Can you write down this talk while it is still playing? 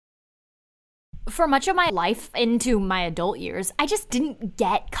For much of my life into my adult years, I just didn't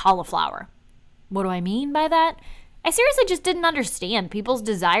get cauliflower. What do I mean by that? I seriously just didn't understand people's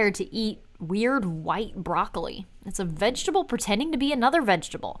desire to eat weird white broccoli. It's a vegetable pretending to be another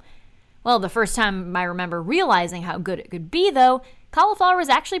vegetable. Well, the first time I remember realizing how good it could be, though, cauliflower was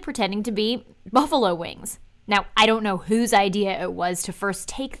actually pretending to be buffalo wings. Now, I don't know whose idea it was to first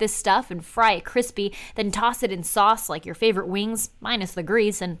take this stuff and fry it crispy, then toss it in sauce like your favorite wings, minus the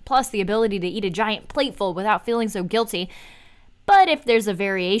grease, and plus the ability to eat a giant plateful without feeling so guilty. But if there's a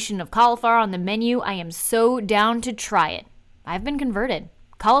variation of cauliflower on the menu, I am so down to try it. I've been converted.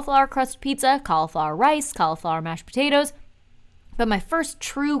 Cauliflower crust pizza, cauliflower rice, cauliflower mashed potatoes. But my first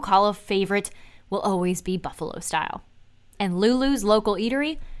true cauliflower favorite will always be buffalo style. And Lulu's local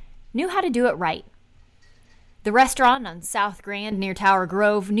eatery knew how to do it right. The restaurant on South Grand near Tower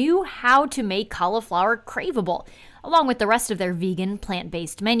Grove knew how to make cauliflower craveable, along with the rest of their vegan,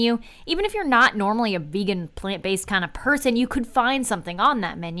 plant-based menu. Even if you're not normally a vegan, plant-based kind of person, you could find something on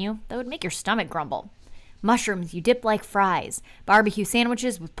that menu that would make your stomach grumble. Mushrooms you dip like fries, barbecue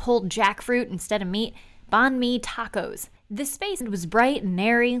sandwiches with pulled jackfruit instead of meat, banh mi tacos. This space was bright and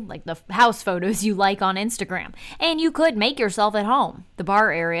airy, like the house photos you like on Instagram, and you could make yourself at home. The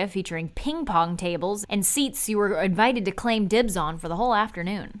bar area featuring ping pong tables and seats you were invited to claim dibs on for the whole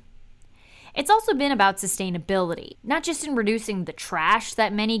afternoon. It's also been about sustainability, not just in reducing the trash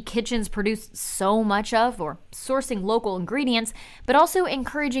that many kitchens produce so much of or sourcing local ingredients, but also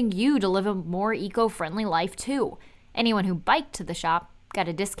encouraging you to live a more eco-friendly life too. Anyone who biked to the shop got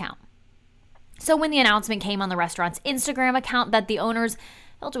a discount. So when the announcement came on the restaurant's Instagram account that the owners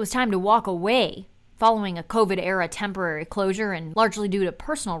felt it was time to walk away following a COVID-era temporary closure and largely due to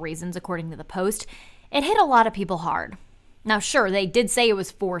personal reasons, according to the post, it hit a lot of people hard. Now, sure, they did say it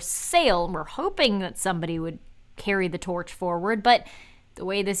was for sale, and we're hoping that somebody would carry the torch forward, but the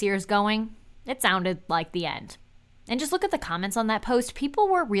way this year's going, it sounded like the end. And just look at the comments on that post. People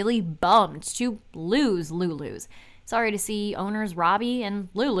were really bummed to lose Lulu's. Sorry to see owners Robbie and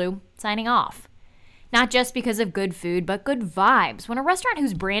Lulu signing off. Not just because of good food, but good vibes. When a restaurant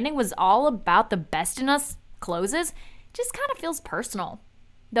whose branding was all about the best in us closes, it just kind of feels personal.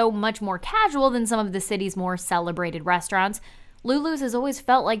 Though much more casual than some of the city's more celebrated restaurants, Lulu's has always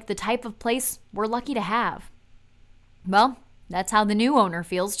felt like the type of place we're lucky to have. Well, that's how the new owner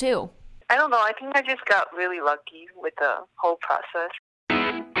feels too. I don't know. I think I just got really lucky with the whole process.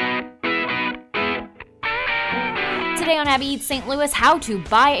 Today on Abby Eats St. Louis, how to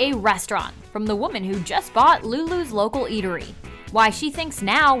buy a restaurant from the woman who just bought Lulu's local eatery. Why she thinks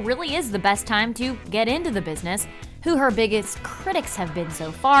now really is the best time to get into the business, who her biggest critics have been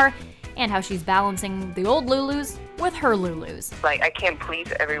so far, and how she's balancing the old Lulu's with her Lulu's. I can't please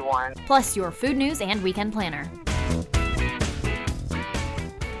everyone. Plus your food news and weekend planner.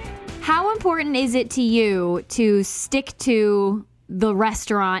 How important is it to you to stick to the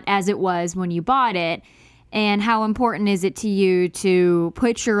restaurant as it was when you bought it? And how important is it to you to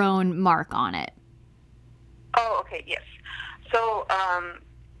put your own mark on it? Oh, okay, yes. So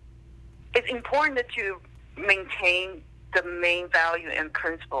it's important to maintain the main value and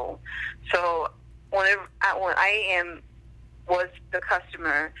principle. So when I was the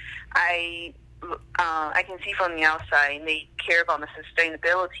customer, I can see from the outside, and they care about the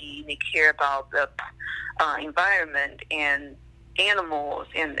sustainability, they care about the environment and animals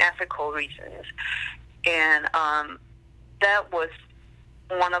and ethical reasons. And that was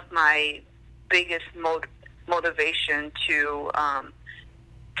one of my biggest motivation to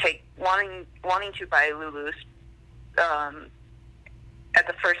wanting to buy Lulu's at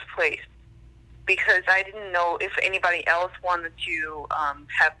the first place, because I didn't know if anybody else wanted to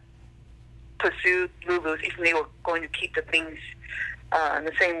have pursued Lulu's, if they were going to keep the things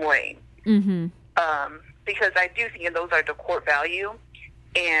the same way. Mm-hmm. Because I do think those are the core value,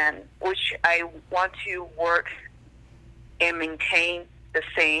 and which I want to work and maintain the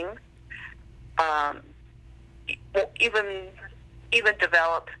same, even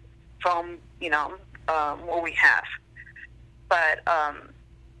develop from what we have. But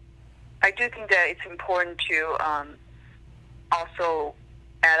I do think that it's important to also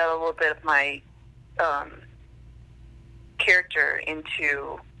add a little bit of my character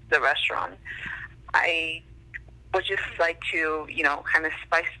into the restaurant. I would just like to, kind of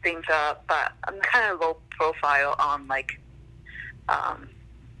spice things up, but I'm kind of low profile on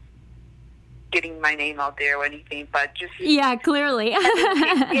getting my name out there or anything, but just... Yeah, clearly.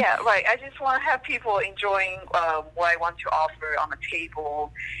 Yeah, right. I just want to have people enjoying what I want to offer on the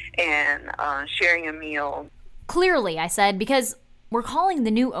table and sharing a meal. Clearly, I said, because we're calling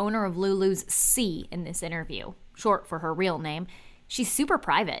the new owner of Lulu's C in this interview, short for her real name. She's super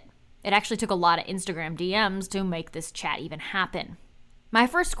private. It actually took a lot of Instagram DMs to make this chat even happen. My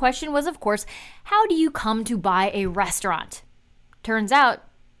first question was, of course, how do you come to buy a restaurant? Turns out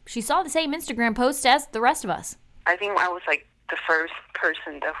she saw the same Instagram post as the rest of us. I think I was like the first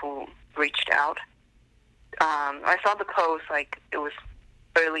person who reached out. I saw the post, like it was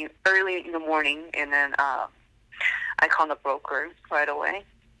early in the morning, and then I called the broker right away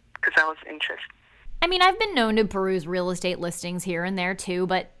because I was interested. I mean, I've been known to peruse real estate listings here and there too,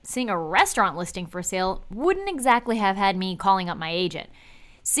 but seeing a restaurant listing for sale wouldn't exactly have had me calling up my agent.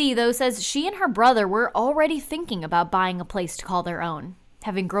 C, though, says she and her brother were already thinking about buying a place to call their own,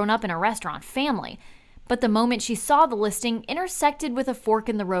 having grown up in a restaurant family. But the moment she saw the listing intersected with a fork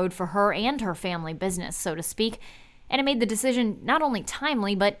in the road for her and her family business, so to speak, and it made the decision not only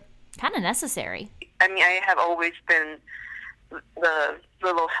timely, but kind of necessary. I mean, I have always been the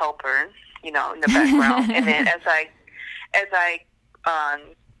little helper, in the background. And then as I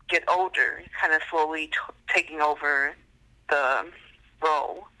get older, kind of slowly taking over the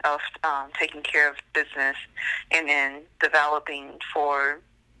role of taking care of business and then developing for,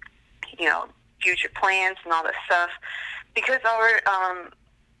 future plans and all that stuff. Because our,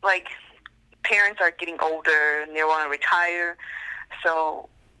 parents are getting older and they want to retire. So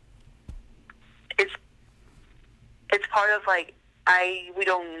it's part of, we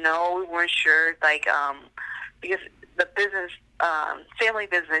don't know, we weren't sure, because the business, family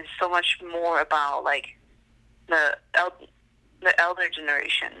business is so much more about, the elder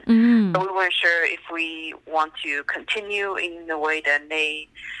generation. Mm. So we weren't sure if we want to continue in the way that they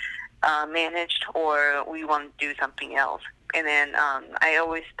managed, or we want to do something else. And then I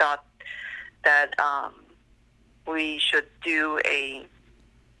always thought that we should do a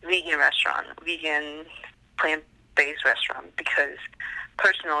vegan plant-based restaurant, because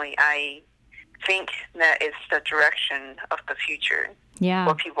personally I think that it's the direction of the future. Yeah.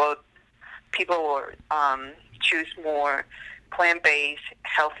 Where people will choose more plant-based,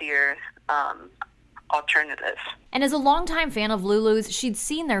 healthier alternatives. And as a longtime fan of Lulu's, she'd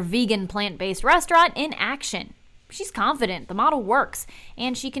seen their vegan plant-based restaurant in action. She's confident the model works,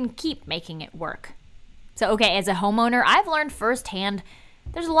 and she can keep making it work. So, okay, as a homeowner, I've learned firsthand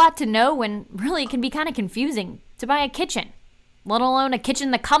there's a lot to know, and really it can be kind of confusing to buy a kitchen, let alone a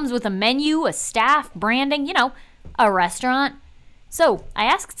kitchen that comes with a menu, a staff, branding, a restaurant. So I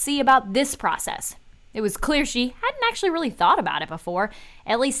asked C about this process. It was clear she hadn't actually really thought about it before,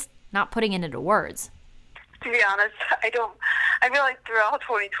 at least not putting it into words. To be honest, I feel like throughout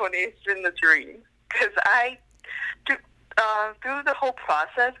 2020 it's been a dream, because through the whole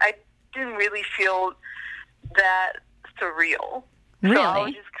process, I didn't really feel that surreal. Really? So I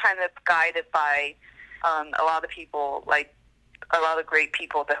was just kind of guided by a lot of people, a lot of great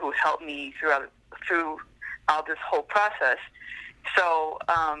people who helped me throughout this whole process. So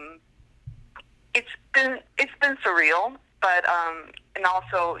it's been surreal, but and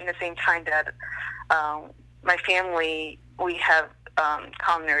also in the same time that my family, we have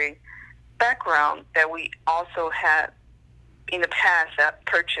culinary background, that we also had in the past that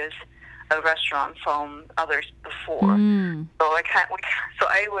purchased a restaurant from others before. Mm. So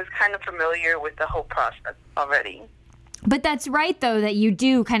I was kind of familiar with the whole process already. But that's right, though, that you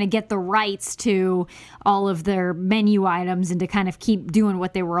do kind of get the rights to all of their menu items and to kind of keep doing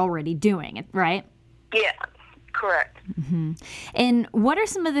what they were already doing, right? Yeah, correct. Mm-hmm. And what are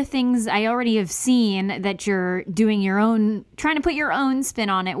some of the things I already have seen that you're doing trying to put your own spin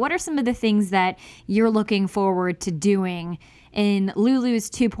on it? What are some of the things that you're looking forward to doing in Lulu's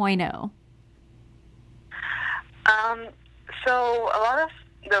 2.0? So a lot of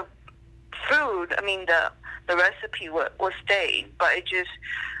the food, the recipe will stay, but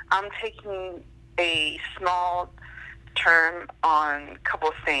I'm taking a small turn on a couple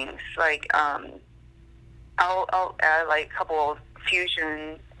of things. I'll add a couple of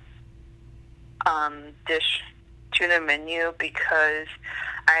fusion dish to the menu, because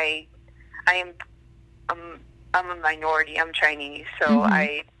I'm a minority. I'm Chinese, so Mm-hmm.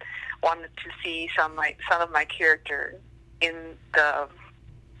 I wanted to see some of my character in the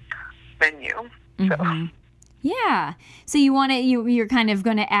menu. Mm-hmm. Yeah. So you're kind of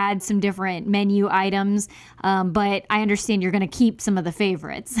going to add some different menu items, but I understand you're going to keep some of the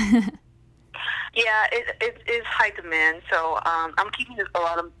favorites. Yeah, it is high demand, so I'm keeping a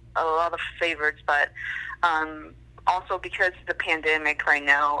lot of favorites, but also because of the pandemic right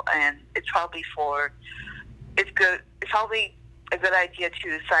now, and it's probably a good idea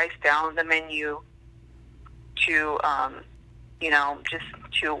to size down the menu to just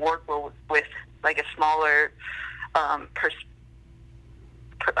to work with a smaller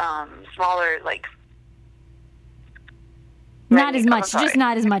Not as I'm much, sorry. just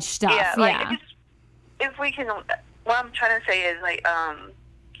not as much stuff. Yeah, Yeah. like if we can, what I'm trying to say is like,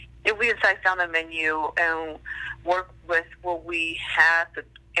 if we decide down the menu and work with what we have,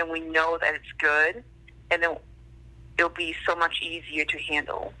 and we know that it's good, and then it'll be so much easier to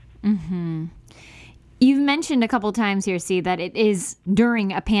handle. Mm-hmm. You've mentioned a couple times here, C, that it is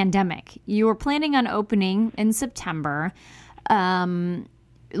during a pandemic. You were planning on opening in September,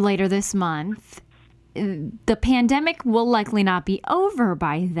 later this month. The pandemic will likely not be over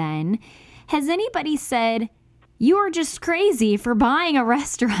by then. Has anybody said, you are just crazy for buying a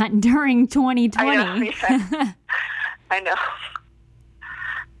restaurant during 2020? I know. Yeah. I know.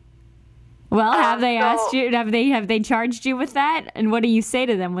 Well, have they so- asked you? Have they charged you with that? And what do you say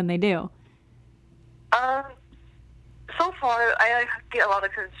to them when they do? So far, I get a lot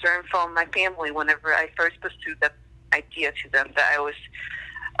of concern from my family whenever I first pursued the idea to them that I was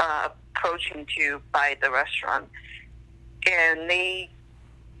approaching to buy the restaurant. And they,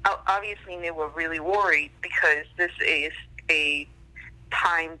 obviously, they were really worried because this is a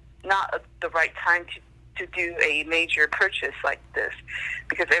time, not the right time to do a major purchase like this,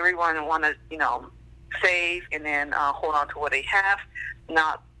 because everyone want to, save and then hold on to what they have,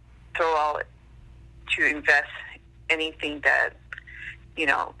 not throw out to invest anything that,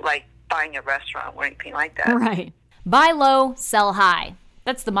 like buying a restaurant or anything like that. Right. Buy low, sell high.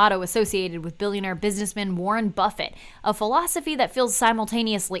 That's the motto associated with billionaire businessman Warren Buffett, a philosophy that feels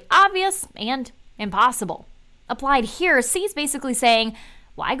simultaneously obvious and impossible. Applied here, C's basically saying,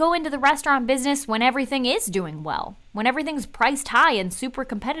 why go into the restaurant business when everything is doing well, when everything's priced high and super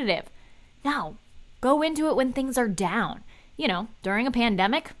competitive? No, go into it when things are down. During a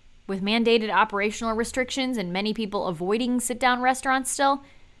pandemic, with mandated operational restrictions and many people avoiding sit-down restaurants still.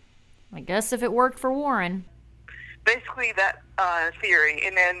 I guess if it worked for Warren. Basically that theory,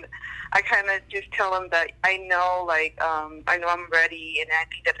 and then I kind of just tell them that I know I'm ready, and I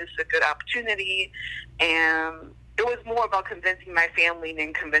think that this is a good opportunity, and it was more about convincing my family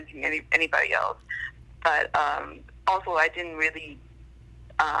than convincing anybody else. But also, I didn't really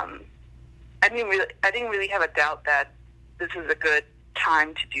have a doubt that this is a good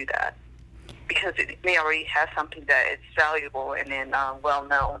time to do that, because they already have something that is valuable and then well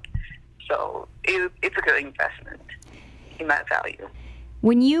known. So it's a good investment in that value.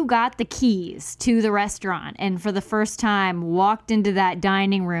 When you got the keys to the restaurant and for the first time walked into that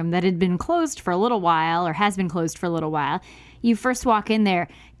dining room that had been closed for a little while or has been closed for a little while, you first walk in there,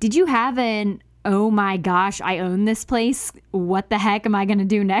 did you have an, oh my gosh, I own this place, what the heck am I going to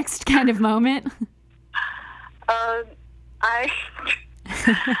do next kind of moment? I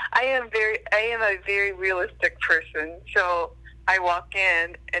am a very realistic person. So I walk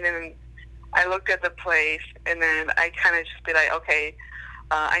in and then I look at the place and then I kind of just be like, okay,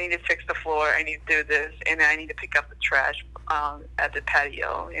 I need to fix the floor. I need to do this, and then I need to pick up the trash at the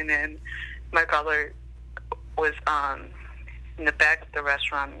patio. And then my brother was in the back of the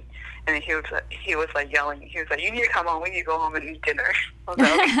restaurant, and he was like yelling. He was like, "You need to come home. We need to go home and eat dinner." I was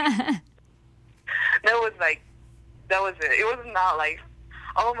like, okay. That was it. It was not like,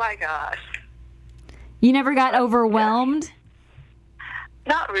 oh my gosh. You never got overwhelmed?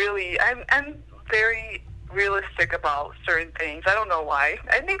 Yeah. Not really. I'm very realistic about certain things. I don't know why.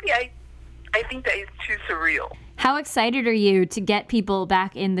 I think that it's too surreal. How excited are you to get people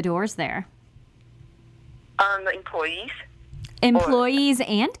back in the doors there? The employees. Employees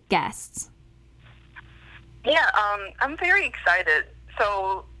and guests. Yeah, I'm very excited.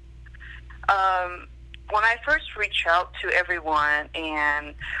 So, when I first reached out to everyone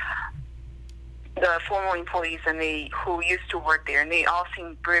and the former employees and who used to work there, and they all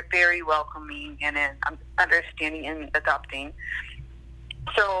seemed very welcoming and understanding and adopting.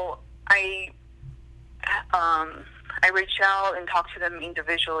 So I reached out and talked to them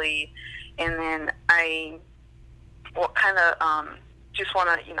individually, and then I just want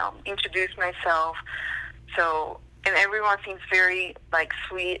to introduce myself. So, and everyone seems very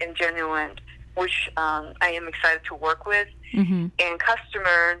sweet and genuine, which I am excited to work with. Mm-hmm. And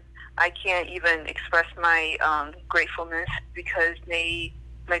customer, I can't even express my gratefulness because they've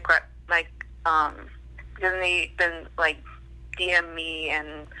been DM me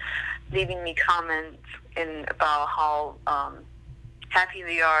and leaving me comments about how happy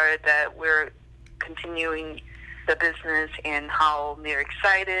they are that we're continuing the business, and how they're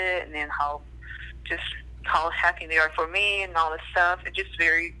excited, and then how happy they are for me and all this stuff. It's just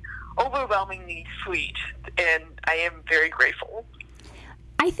very overwhelmingly sweet, and I am very grateful.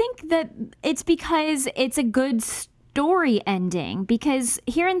 I think that it's because it's a good story ending, because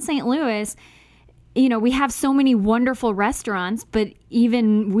here in St. Louis, we have so many wonderful restaurants, but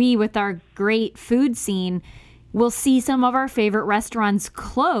even we with our great food scene, we'll see some of our favorite restaurants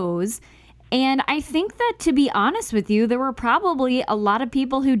close. And I think that, to be honest with you, there were probably a lot of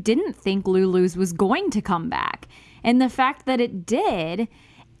people who didn't think Lulu's was going to come back. And the fact that it did,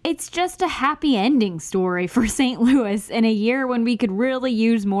 it's just a happy ending story for St. Louis in a year when we could really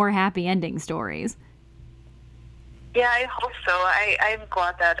use more happy ending stories. Yeah, I hope so. I'm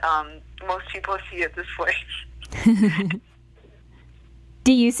glad that most people see it this way.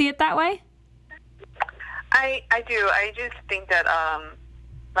 Do you see it that way? I do. I just think that,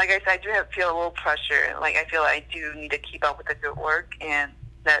 like I said, I do feel a little pressure. Like, I feel I do need to keep up with the good work, and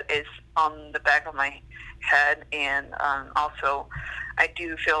that is on the back of my head. And also, I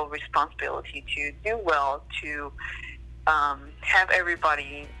do feel responsibility to do well, to have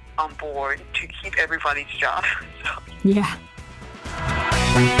everybody on board, to keep everybody's job. So. Yeah.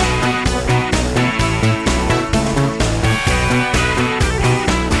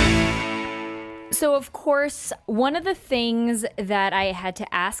 So, of course, one of the things that I had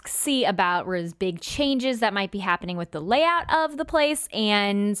to ask C about was big changes that might be happening with the layout of the place.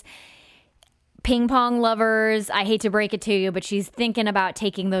 And ping pong lovers, I hate to break it to you, but she's thinking about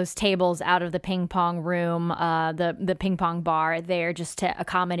taking those tables out of the ping pong room, the ping pong bar there, just to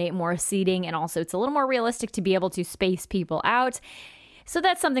accommodate more seating. And also, it's a little more realistic to be able to space people out. So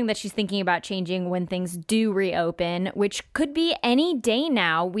that's something that she's thinking about changing when things do reopen, which could be any day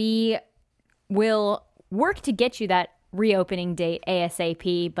now. We will work to get you that reopening date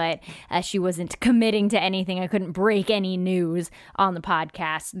ASAP, but she wasn't committing to anything. I couldn't break any news on the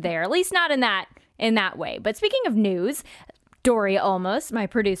podcast there, at least not in that way. But speaking of news, Dory Olmos, my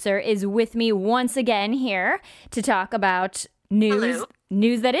producer, is with me once again here to talk about news. Hello.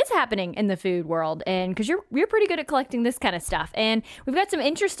 News that is happening in the food world, and because you're pretty good at collecting this kind of stuff, and we've got some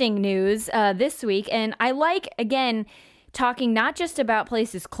interesting news this week, and I like, again, talking not just about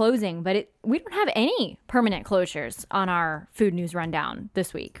places closing, but we don't have any permanent closures on our food news rundown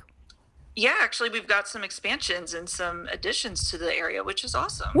this week. Yeah, actually, we've got some expansions and some additions to the area, which is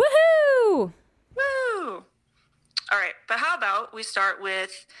awesome. Woohoo! Woo! All right, but how about we start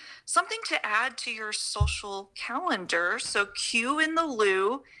with something to add to your social calendar. So Q in the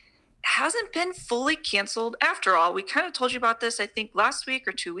Lou hasn't been fully canceled after all. We kind of told you about this, I think, last week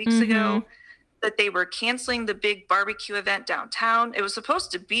or 2 weeks ago, that they were canceling the big barbecue event downtown. It was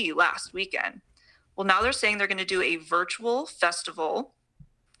supposed to be last weekend. Well, now they're saying they're going to do a virtual festival.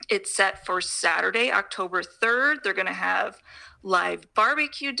 It's set for Saturday, October 3rd. They're going to have live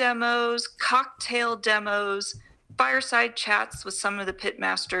barbecue demos, cocktail demos, fireside chats with some of the pit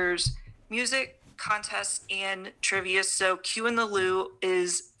masters, music, contests, and trivia. So Q in the Lou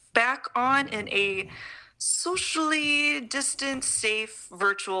is back on in a socially distant, safe,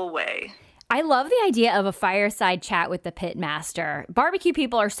 virtual way. I love the idea of a fireside chat with the pit master. Barbecue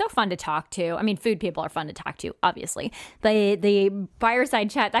people are so fun to talk to. I mean, food people are fun to talk to, obviously. The fireside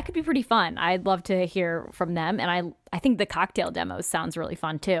chat, that could be pretty fun. I'd love to hear from them. And I think the cocktail demos sounds really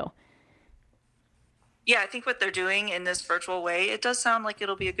fun, too. Yeah, I think what they're doing in this virtual way, it does sound like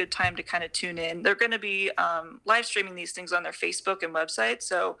it'll be a good time to kind of tune in. They're going to be live streaming these things on their Facebook and website.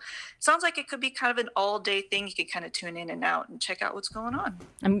 So it sounds like it could be kind of an all-day thing. You can kind of tune in and out and check out what's going on.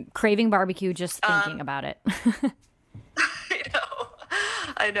 I'm craving barbecue just thinking about it.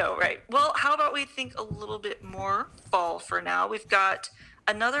 I know, right? Well, how about we think a little bit more fall for now? We've got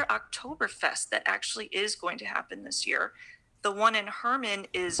another Oktoberfest that actually is going to happen this year. The one in Herman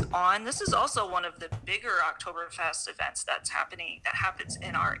is on. This is also one of the bigger Oktoberfest events that happens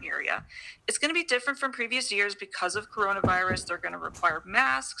in our area. It's going to be different from previous years because of coronavirus. They're going to require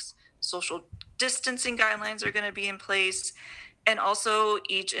masks. Social distancing guidelines are going to be in place. And also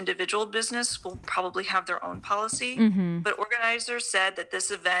each individual business will probably have their own policy. But organizers said that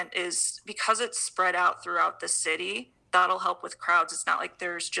this event is, because it's spread out throughout the city, that'll help with crowds. It's not like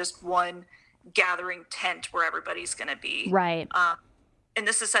there's just one gathering tent where everybody's going to be. Right. And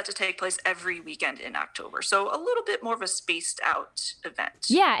this is set to take place every weekend in October. So a little bit more of a spaced out event.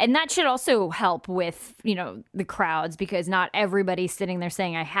 Yeah, and that should also help with, the crowds, because not everybody's sitting there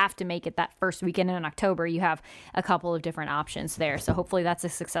saying, I have to make it that first weekend in October. You have a couple of different options there. So hopefully that's a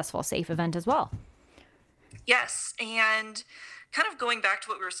successful, safe event as well. Yes, and kind of going back to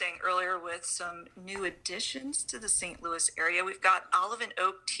what we were saying earlier with some new additions to the St. Louis area, we've got Olive and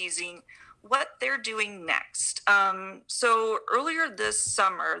Oak teasing what they're doing next. So earlier this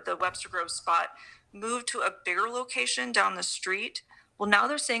summer, the Webster Grove spot moved to a bigger location down the street. Well, now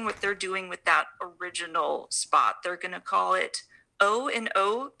they're saying what they're doing with that original spot. They're going to call it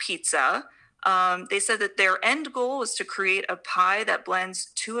O&O Pizza. They said that their end goal was to create a pie that blends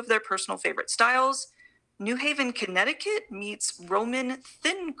two of their personal favorite styles, New Haven, Connecticut meets Roman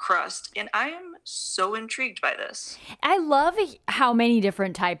thin crust, and I am so intrigued by this. I love how many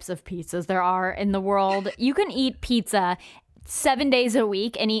different types of pizzas there are in the world. You can eat pizza 7 days a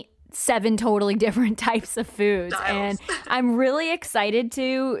week and eat 7 totally different types of foods. Styles. And I'm really excited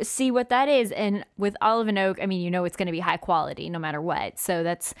to see what that is. And with Olive and Oak, I mean, you know it's going to be high quality no matter what. So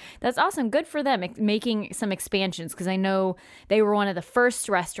that's awesome. Good for them making some expansions, because I know they were one of the first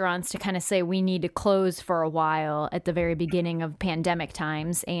restaurants to kind of say we need to close for a while at the very beginning of pandemic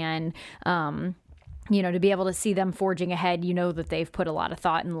times. And you know, to be able to see them forging ahead, you know that they've put a lot of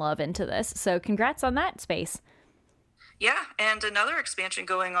thought and love into this. So congrats on that space. Yeah, and another expansion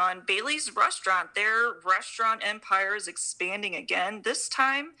going on, Bailey's Restaurant. Their restaurant empire is expanding again, this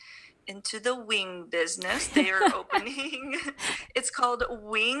time into the wing business. They are opening, it's called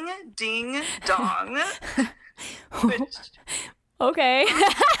Wing Ding Dong. Which, Okay.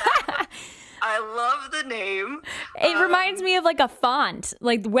 I love the name. It reminds me of like a font,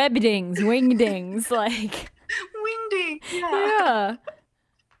 like Webdings, Wingdings, like. Wing Ding. Yeah.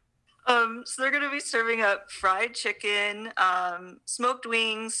 So they're going to be serving up fried chicken, smoked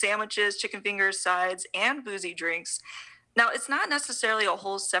wings, sandwiches, chicken fingers, sides, and boozy drinks. Now, it's not necessarily a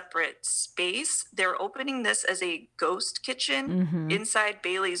whole separate space. They're opening this as a ghost kitchen inside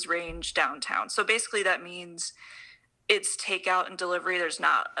Bailey's Range downtown. So basically that means it's takeout and delivery. There's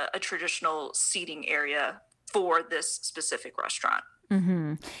not a traditional seating area for this specific restaurant.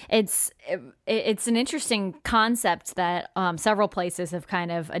 It's an interesting concept that several places have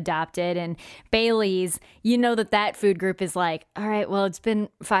kind of adopted. And Bailey's, you know that food group is like, all right, well, it's been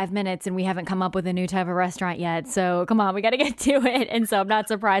 5 minutes and we haven't come up with a new type of restaurant yet. So come on, we got to get to it. And so I'm not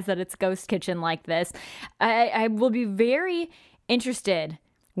surprised that it's ghost kitchen like this. I will be very interested.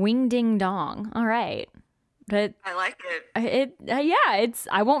 Wing Ding Dong. All right. But I like it. It's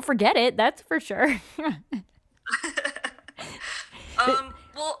I won't forget it. That's for sure.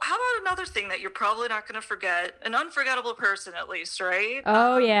 Well, how about another thing that you're probably not going to forget? An unforgettable person, at least, right?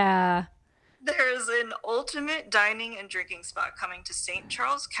 Oh, yeah. There's an ultimate dining and drinking spot coming to St.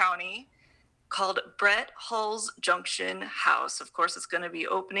 Charles County called Brett Hull's Junction House. Of course, it's going to be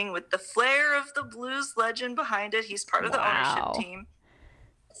opening with the flair of the blues legend behind it. He's part of the ownership team.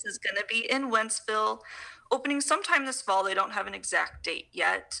 This is going to be in Wentzville, opening sometime this fall. They don't have an exact date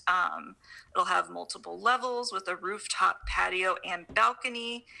yet. It'll have multiple levels with a rooftop patio and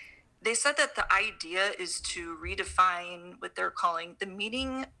balcony. They said that the idea is to redefine what they're calling the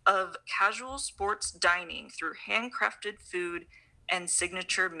meaning of casual sports dining through handcrafted food and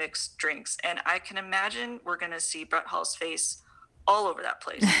signature mixed drinks. And I can imagine we're going to see Brett Hall's face all over that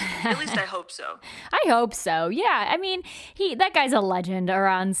place. At least I hope so. I hope so. Yeah. I mean, that guy's a legend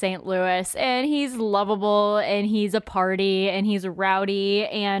around St. Louis, and he's lovable, and he's a party, and he's rowdy,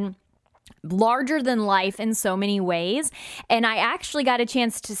 and larger than life in so many ways. And I actually got a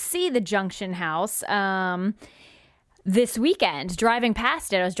chance to see the Junction House this weekend, driving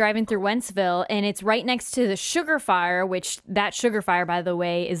past it. I was driving through Wentzville, and it's right next to the Sugar Fire, which that Sugar Fire, by the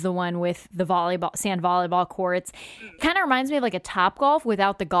way, is the one with the sand volleyball courts. Kind of reminds me of like a Topgolf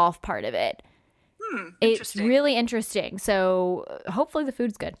without the golf part of it. It's really interesting. So hopefully the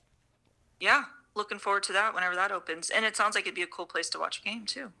food's good. Yeah. Looking forward to that whenever that opens. And it sounds like it'd be a cool place to watch a game,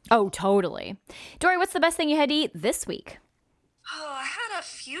 too. Oh, totally. Dory, what's the best thing you had to eat this week? Oh, I had a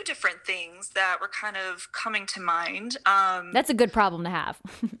few different things that were kind of coming to mind. That's a good problem to have.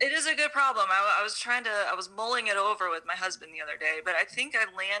 It is a good problem. I was mulling it over with my husband the other day, but I think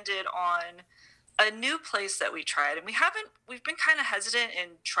I landed on a new place that we tried. And we've been kind of hesitant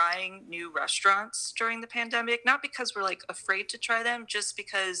in trying new restaurants during the pandemic, not because we're like afraid to try them, just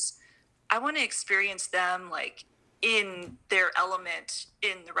because I want to experience them like in their element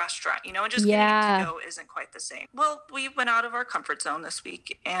in the restaurant, and just getting to go isn't quite the same. Well, we went out of our comfort zone this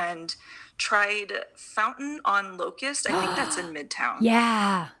week and tried Fountain on Locust. I think that's in Midtown.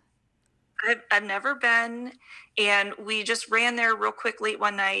 Yeah. I've never been, and we just ran there real quick late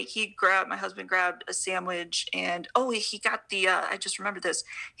one night. My husband grabbed a sandwich, and he got I just remembered this.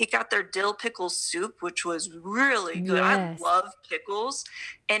 He got their dill pickle soup, which was really good. Yes. I love pickles,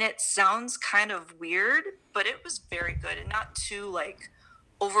 and it sounds kind of weird, but it was very good and not too like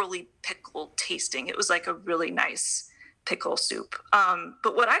overly pickle tasting. It was like a really nice pickle soup.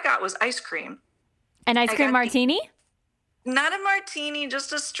 But what I got was ice cream. An ice cream martini? Not a martini,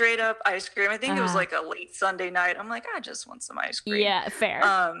 just a straight up ice cream. I think it was like a late Sunday night. I'm like, I just want some ice cream. Yeah, fair.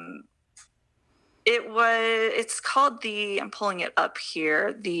 It's called I'm pulling it up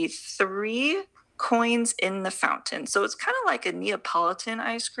here, the 3 Coins in the Fountain. So it's kind of like a Neapolitan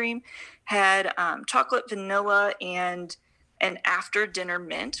ice cream. Had chocolate, vanilla, and an after dinner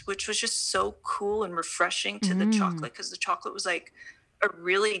mint, which was just so cool and refreshing to the chocolate, because the chocolate was like a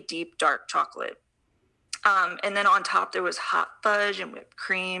really deep, dark chocolate. And then on top there was hot fudge and whipped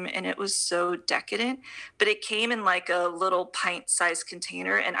cream, and it was so decadent. But it came in like a little pint-sized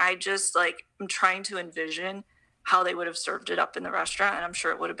container, and I just like am trying to envision how they would have served it up in the restaurant, and I'm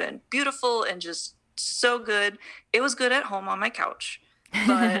sure it would have been beautiful and just so good. It was good at home on my couch,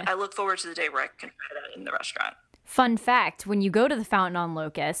 but I look forward to the day where I can try that in the restaurant. Fun fact, when you go to the Fountain on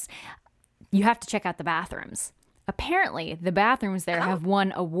Locust, you have to check out the bathrooms. Apparently, the bathrooms there have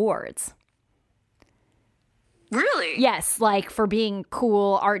won awards. Really? Yes, like for being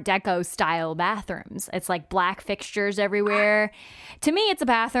cool Art Deco style bathrooms. It's like black fixtures everywhere. To me, it's a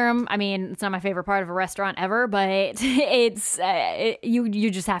bathroom. I mean, it's not my favorite part of a restaurant ever, but it's you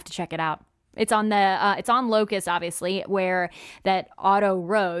just have to check it out. It's on Locust, obviously, where that Auto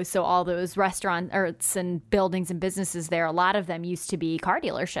Row. So all those restaurants and buildings and businesses there, a lot of them used to be car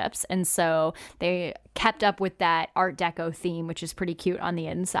dealerships, and so they kept up with that Art Deco theme, which is pretty cute on the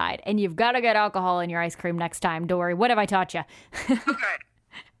inside. And you've got to get alcohol in your ice cream next time. Don't worry. What have I taught you? Okay.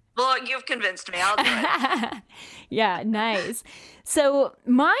 Well, you've convinced me. I'll do it. Yeah, nice. So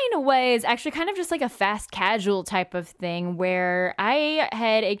mine was actually kind of just like a fast casual type of thing where I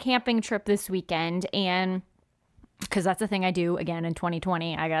had a camping trip this weekend, and because that's the thing I do again in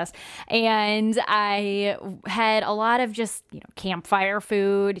 2020, I guess. And I had a lot of just, campfire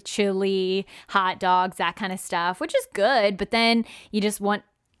food, chili, hot dogs, that kind of stuff, which is good. But then you just want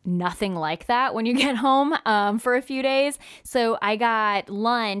nothing like that when you get home for a few days. So I got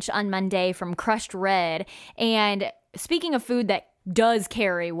lunch on Monday from Crushed Red. And speaking of food that does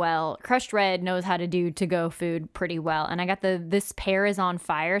carry well, Crushed Red knows how to do to-go food pretty well. And I got this pear is on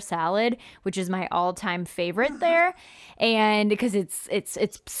fire salad, which is my all-time favorite there. And because it's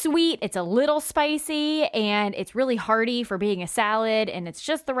sweet, it's a little spicy, and it's really hearty for being a salad, and it's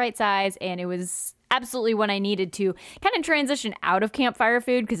just the right size, and it was absolutely what I needed to kind of transition out of campfire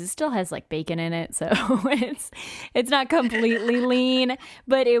food, because it still has like bacon in it, so it's not completely lean,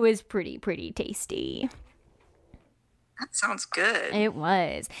 but it was pretty tasty. That sounds good. It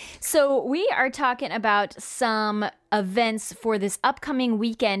was. So we are talking about some events for this upcoming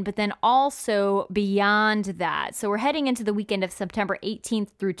weekend, but then also beyond that. So we're heading into the weekend of September 18th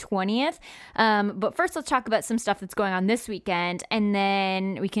through 20th. But first, let's talk about some stuff that's going on this weekend, and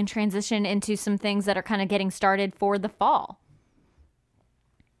then we can transition into some things that are kind of getting started for the fall.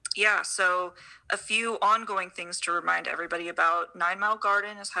 Yeah, so a few ongoing things to remind everybody about. 9 Mile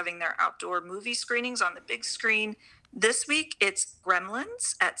Garden is having their outdoor movie screenings on the big screen. This week, it's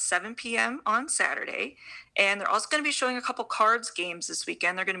Gremlins at 7 p.m. on Saturday, and they're also going to be showing a couple cards games this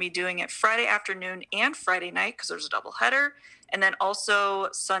weekend. They're going to be doing it Friday afternoon and Friday night because there's a doubleheader, and then also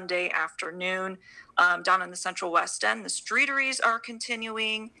Sunday afternoon down in the Central West End. The Streeteries are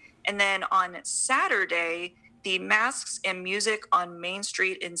continuing, and then on Saturday, the Masks and Music on Main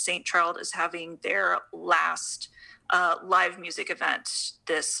Street in St. Charles is having their last live music event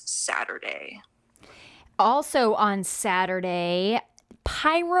this Saturday. Also on Saturday,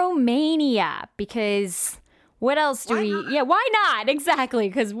 Pyromania, because what else do why not? Exactly,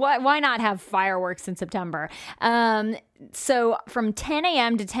 because why not have fireworks in September? So from 10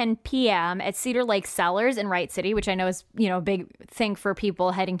 a.m. to 10 p.m. at Cedar Lake Cellars in Wright City, which I know is, a big thing for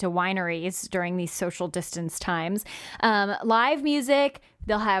people heading to wineries during these social distance times. Live music.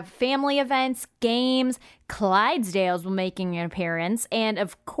 They'll have family events, games, Clydesdales will making an appearance, and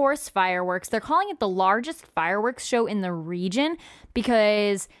of course fireworks. They're calling it the largest fireworks show in the region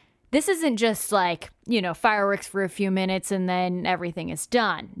because this isn't just like, fireworks for a few minutes and then everything is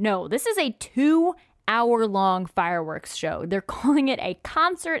done. No, this is a 2-hour-long fireworks show. They're calling it a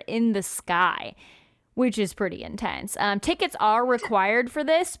concert in the sky, which is pretty intense. Tickets are required for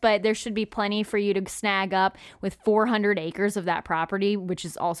this, but there should be plenty for you to snag up with 400 acres of that property, which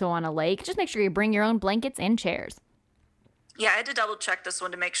is also on a lake. Just make sure you bring your own blankets and chairs. Yeah, I had to double check this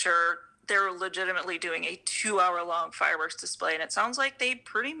one to make sure they're legitimately doing a 2-hour-long fireworks display, and it sounds like they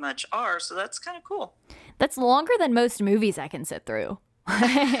pretty much are, so that's kind of cool. That's longer than most movies I can sit through.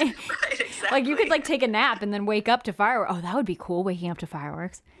 Right, exactly. Like you could take a nap and then wake up to fireworks. Oh, that would be cool, waking up to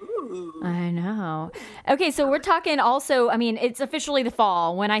fireworks. Ooh. I know. Okay, so we're talking also, it's officially the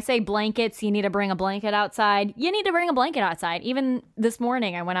fall. When I say blankets, you need to bring a blanket outside. You need to bring a blanket outside. Even this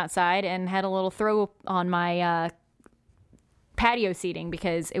morning, I went outside and had a little throw on my patio seating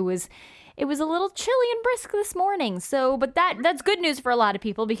because it was a little chilly and brisk this morning. So, but that's good news for a lot of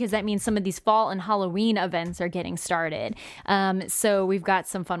people because that means some of these fall and Halloween events are getting started. So we've got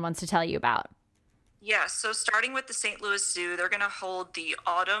some fun ones to tell you about. Yeah, so starting with the St. Louis Zoo, they're going to hold the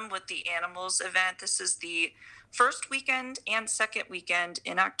Autumn with the Animals event. This is the first weekend and second weekend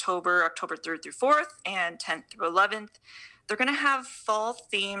in October 3rd through 4th and 10th through 11th. They're going to have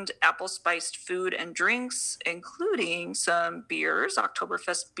fall-themed apple-spiced food and drinks, including some beers,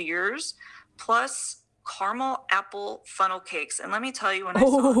 Oktoberfest beers, plus caramel apple funnel cakes. And let me tell you, when I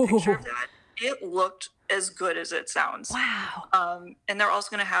saw a picture of that, it looked as good as it sounds. Wow. And they're also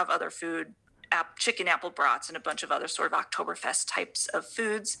going to have other food, chicken apple brats and a bunch of other sort of Oktoberfest types of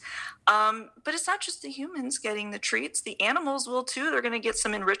foods. But it's not just the humans getting the treats. The animals will too. They're going to get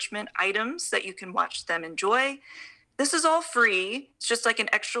some enrichment items that you can watch them enjoy. This is all free. It's just like an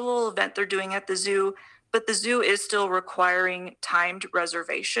extra little event they're doing at the zoo. But the zoo is still requiring timed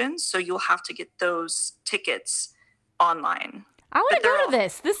reservations, so you'll have to get those tickets online. I want to go to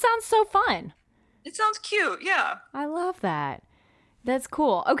this. This sounds so fun. It sounds cute, yeah. I love that. That's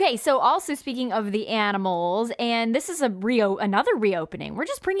cool. Okay, so also speaking of the animals, and this is another reopening. We're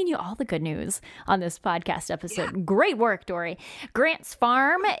just bringing you all the good news on this podcast episode. Yeah. Great work, Dory. Grant's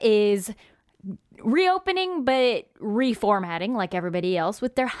Farm is reopening but reformatting like everybody else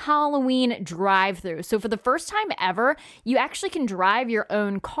with their Halloween drive-thru. So for the first time ever, you actually can drive your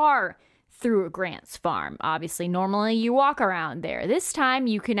own car through Grant's Farm. Obviously, normally you walk around there. This time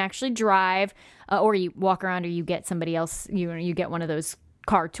you can actually drive or you walk around or you get somebody else, you get one of those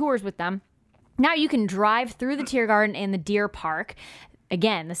car tours with them. Now you can drive through the Tiergarten and the Deer Park.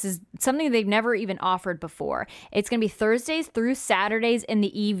 Again, this is something they've never even offered before. It's going to be Thursdays through Saturdays in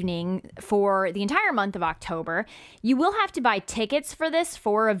the evening for the entire month of October. You will have to buy tickets for this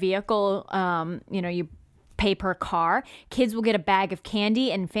for a vehicle. You pay per car. Kids will get a bag of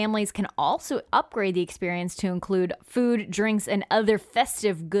candy, and families can also upgrade the experience to include food, drinks, and other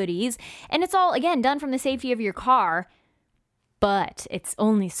festive goodies. And it's all, again, done from the safety of your car. But it's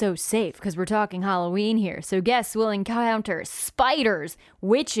only so safe because we're talking Halloween here. So guests will encounter spiders,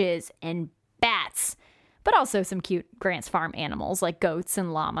 witches, and bats. But also some cute Grant's Farm animals like goats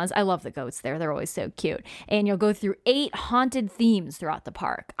and llamas. I love the goats there. They're always so cute. And you'll go through 8 haunted themes throughout the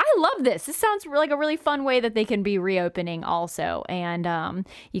park. I love this. This sounds like a really fun way that they can be reopening also. And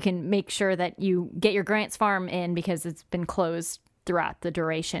you can make sure that you get your Grant's Farm in because it's been closed throughout the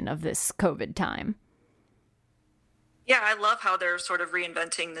duration of this COVID time. Yeah, I love how they're sort of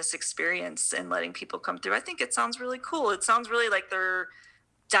reinventing this experience and letting people come through. I think it sounds really cool. It sounds really like they're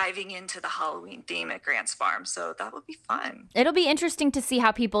diving into the Halloween theme at Grant's Farm, so that would be fun. It'll be interesting to see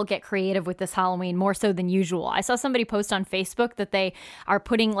how people get creative with this Halloween more so than usual. I saw somebody post on Facebook that they are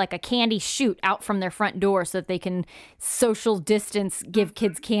putting like a candy chute out from their front door so that they can social distance give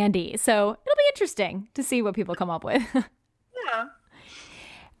kids candy. So it'll be interesting to see what people come up with. Yeah.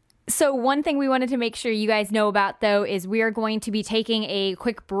 So one thing we wanted to make sure you guys know about, though, is we are going to be taking a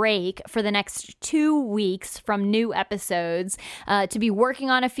quick break for the next 2 weeks from new episodes to be working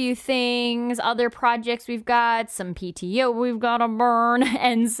on a few things, other projects we've got, some PTO we've got to burn.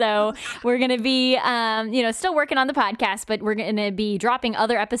 And so we're going to be, still working on the podcast, but we're going to be dropping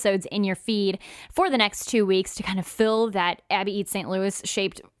other episodes in your feed for the next 2 weeks to kind of fill that Abby Eats St. Louis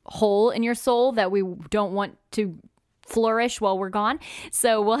shaped hole in your soul that we don't want to flourish while we're gone.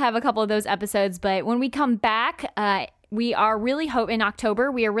 So we'll have a couple of those episodes. But when we come back, we are really in October,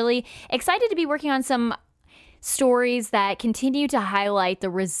 we are really excited to be working on some stories that continue to highlight the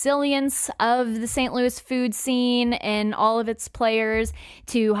resilience of the St. Louis food scene and all of its players,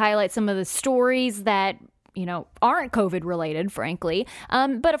 to highlight some of the stories that aren't COVID related, frankly.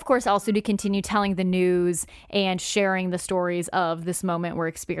 But of course, also to continue telling the news and sharing the stories of this moment we're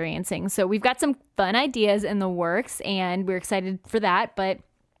experiencing. So we've got some fun ideas in the works and we're excited for that. But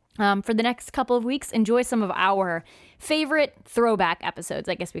for the next couple of weeks, enjoy some of our favorite throwback episodes,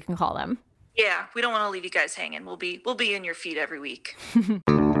 I guess we can call them. Yeah, we don't want to leave you guys hanging. We'll be in your feed every week. Ooh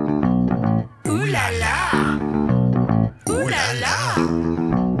la la. Ooh la la.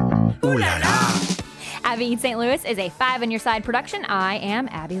 Ooh la la. Abby Eats St. Louis is a 5 on Your Side production. I am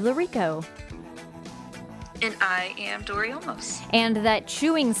Abby Larico. And I am Dory Olmos. And that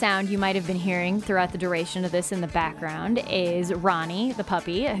chewing sound you might have been hearing throughout the duration of this in the background is Ronnie, the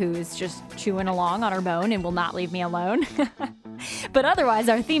puppy, who is just chewing along on her bone and will not leave me alone. But otherwise,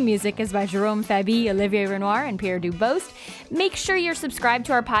 our theme music is by Jerome Fabi, Olivier Renoir, and Pierre Dubost. Make sure you're subscribed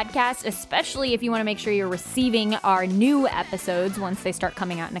to our podcast, especially if you want to make sure you're receiving our new episodes once they start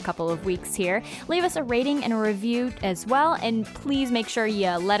coming out in a couple of weeks here. Leave us a rating and a review as well, and please make sure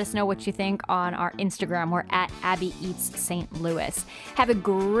you let us know what you think on our Instagram. We're at Abby Eats St. Louis. Have a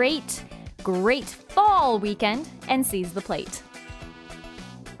great fall weekend and seize the plate.